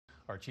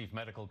Our chief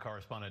medical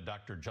correspondent,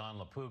 Dr. Jon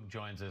LaPook,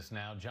 joins us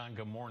now. John,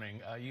 good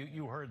morning.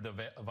 You heard the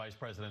vice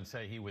president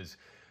say he was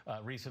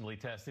recently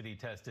tested. He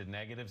tested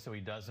negative, so he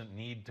doesn't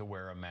need to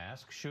wear a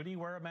mask. Should he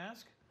wear a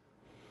mask?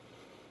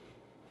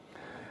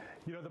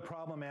 You know, the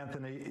problem,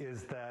 Anthony,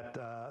 is that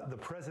the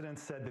president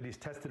said that he's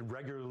tested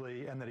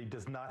regularly and that he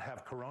does not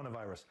have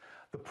coronavirus.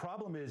 The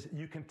problem is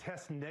you can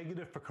test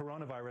negative for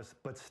coronavirus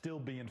but still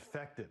be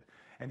infected.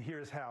 And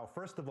here's how.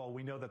 First of all,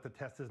 we know that the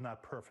test is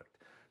not perfect.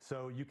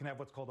 So you can have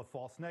what's called a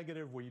false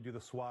negative, where you do the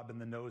swab in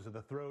the nose or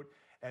the throat,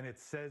 and it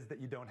says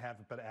that you don't have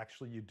it, but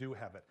actually you do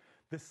have it.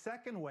 The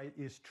second way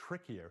is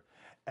trickier,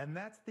 and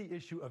that's the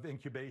issue of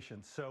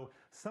incubation. So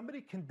somebody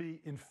can be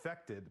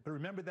infected, but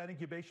remember that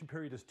incubation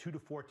period is 2 to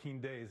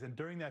 14 days, and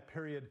during that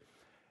period,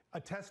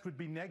 a test would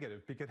be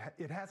negative because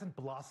it hasn't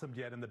blossomed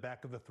yet in the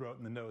back of the throat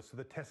and the nose, so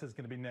the test is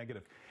going to be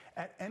negative.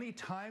 At any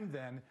time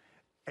then,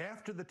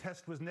 after the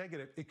test was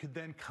negative, it could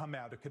then come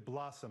out, it could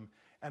blossom.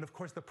 And of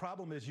course, the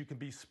problem is you can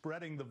be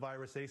spreading the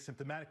virus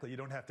asymptomatically. You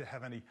don't have to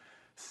have any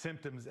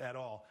symptoms at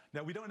all.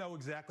 Now, we don't know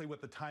exactly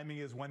what the timing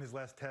is, when his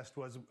last test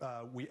was.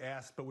 We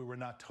asked, but we were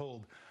not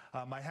told.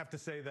 I have to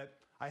say that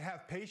I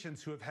have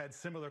patients who have had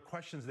similar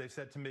questions. They've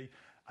said to me,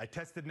 I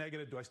tested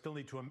negative, do I still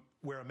need to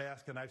wear a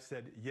mask? And I've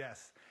said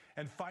yes.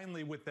 And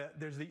finally, with that,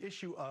 there's the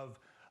issue of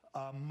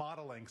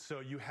modeling.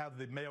 So you have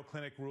the Mayo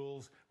Clinic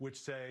rules, which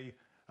say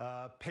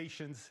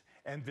patients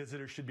and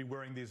visitors should be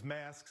wearing these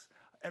masks.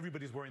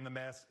 Everybody's wearing the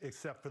mask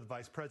except for the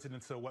vice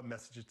president, so what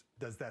message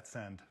does that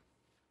send?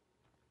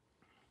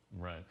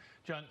 Right.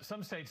 John,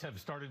 some states have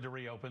started to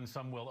reopen.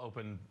 Some will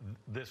open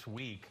this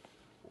week.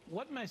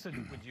 What message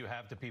would you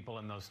have to people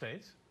in those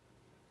states?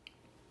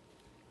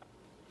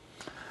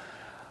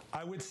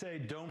 I would say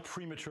don't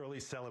prematurely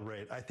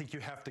celebrate. I think you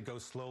have to go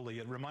slowly.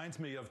 It reminds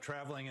me of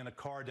traveling in a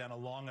car down a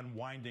long and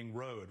winding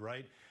road,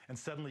 right? And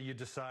suddenly you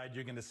decide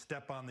you're going to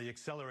step on the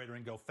accelerator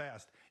and go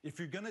fast. If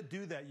you're going to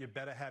do that, you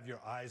better have your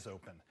eyes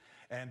open.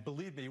 And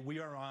believe me, we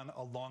are on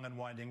a long and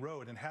winding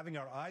road. And having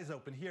our eyes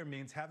open here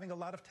means having a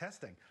lot of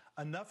testing,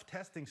 enough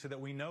testing so that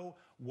we know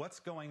what's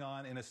going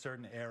on in a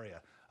certain area.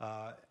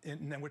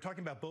 And we're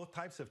talking about both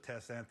types of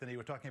tests, Anthony.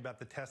 We're talking about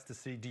the test to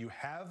see, do you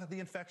have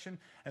the infection,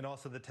 and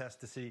also the test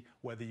to see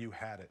whether you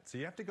had it. So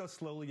you have to go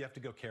slowly, you have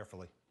to go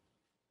carefully.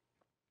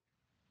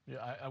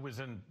 Yeah, I was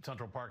in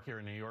Central Park here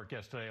in New York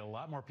yesterday. A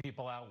lot more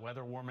people out,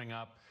 weather warming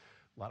up,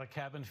 a lot of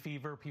cabin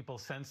fever, people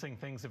sensing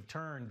things have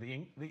turned.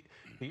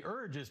 The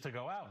urge is to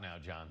go out now,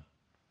 John.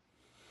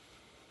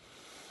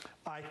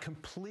 I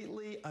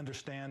completely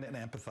understand and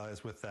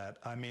empathize with that.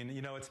 I mean,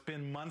 you know, it's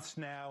been months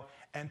now,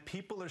 and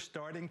people are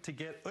starting to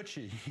get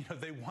itchy. You know,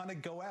 they want to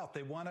go out.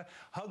 They want to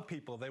hug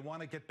people. They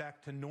want to get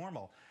back to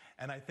normal.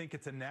 And I think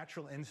it's a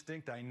natural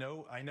instinct. I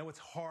know it's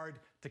hard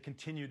to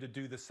continue to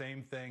do the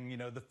same thing, you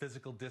know, the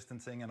physical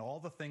distancing and all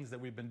the things that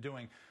we've been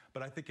doing.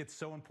 But I think it's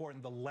so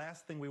important. The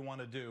last thing we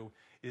want to do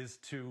is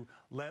to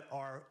let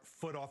our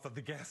foot off of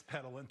the gas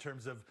pedal in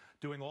terms of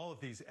doing all of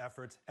these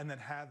efforts and then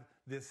have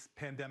this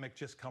pandemic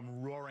just come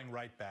roaring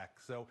right back.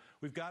 So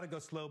we've got to go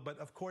slow. But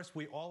of course,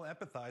 we all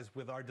empathize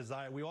with our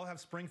desire. We all have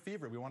spring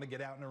fever. We want to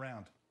get out and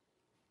around.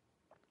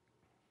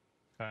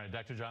 All right,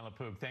 Dr. Jon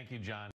LaPook. Thank you, John.